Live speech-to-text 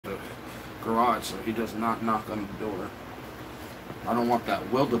garage so he does not knock on the door. I don't want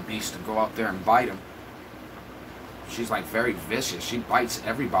that wildebeest to go out there and bite him. She's like very vicious. She bites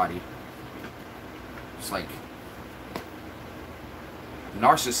everybody. It's like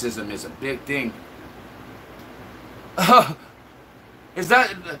narcissism is a big thing. Is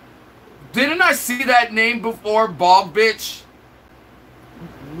that... Didn't I see that name before, Bog Bitch?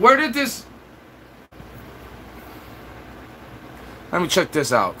 Where did this... Let me check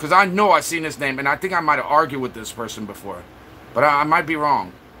this out. Because I know I've seen this name, and I think I might have argued with this person before. But I might be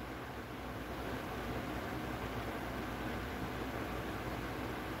wrong.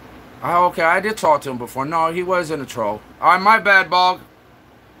 Oh, okay, I did talk to him before. No, he wasn't a troll. Alright, my bad, Bog.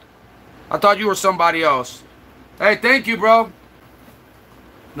 I thought you were somebody else. Hey, thank you, bro.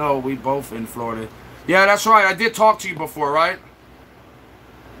 No, we both in Florida. Yeah, that's right. I did talk to you before, right?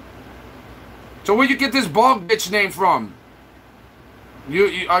 So where'd you get this Bog Bitch name from?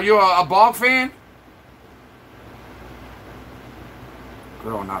 Are you a Bog fan?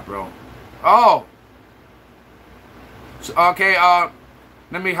 Girl, not bro. Oh. So, okay,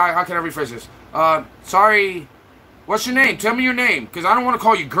 let me, how can I rephrase this? Sorry. What's your name? Tell me your name. Because I don't want to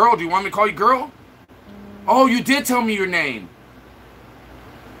call you girl. Do you want me to call you girl? Oh, you did tell me your name.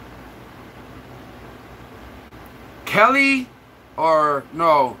 Kelly? Or,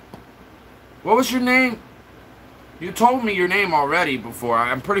 no. What was your name? You told me your name already before.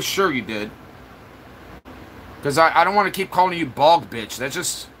 I'm pretty sure you did. Because I don't want to keep calling you Bog Bitch. That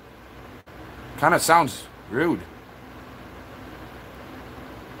just kind of sounds rude.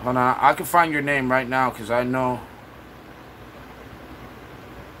 Hold on. I can find your name right now because I know.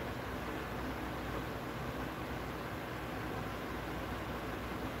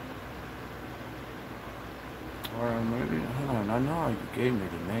 Or maybe, hold on. I know you gave me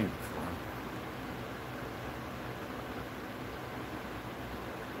the name before.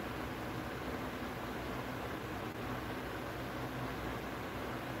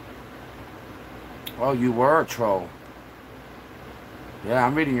 Oh, you were a troll. Yeah,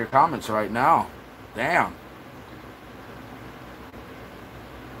 I'm reading your comments right now. Damn.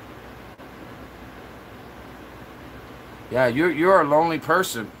 Yeah, you're a lonely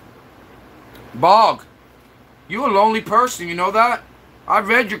person. Bog, you a lonely person, you know that? I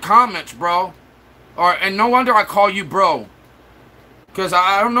read your comments, bro. And no wonder I call you bro. Because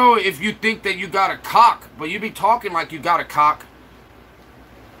I don't know if you think that you got a cock, but you be talking like you got a cock.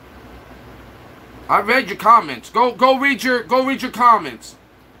 I read your comments. Go read your comments.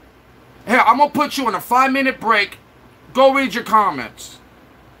 Here, I'm gonna put you on a 5-minute break. Go read your comments.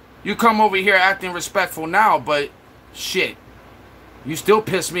 You come over here acting respectful now, but shit. You still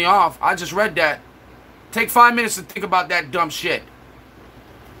piss me off. I just read that. Take 5 minutes to think about that dumb shit.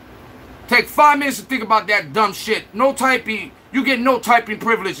 Take 5 minutes to think about that dumb shit. No typing. You get no typing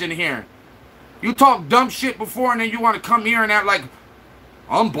privilege in here. You talk dumb shit before and then you want to come here and act like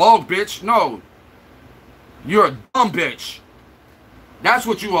I'm Bog Bitch. No. You're a dumb bitch. That's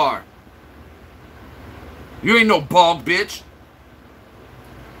what you are. You ain't no Bog Bitch.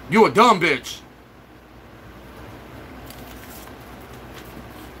 You a dumb bitch.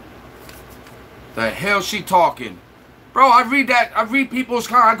 The hell she talking? Bro, I read people's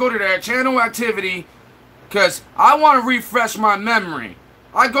comments. I go to their channel activity because I want to refresh my memory.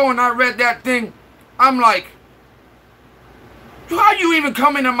 I go and I read that thing. I'm like, how you even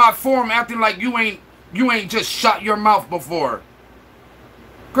come into my forum acting like you ain't just shut your mouth before?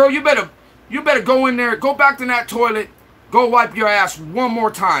 Girl, you better go in there, go back to that toilet, go wipe your ass one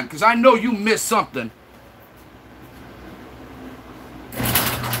more time, because I know you missed something.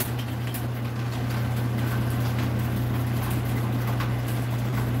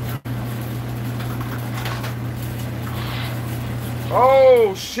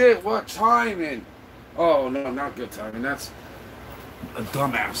 Oh shit, what timing? Oh no, not good timing. That's a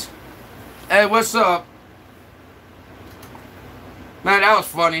dumbass. Hey, what's up? Man, that was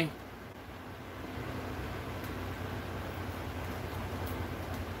funny.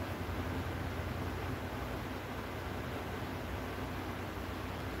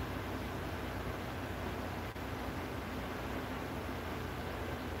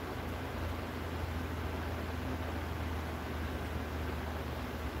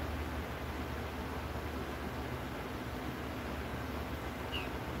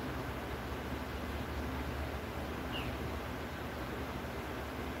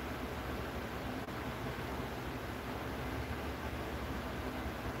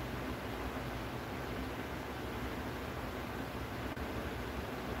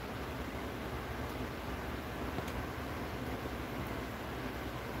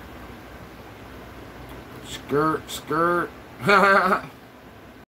 Skirt, skirt.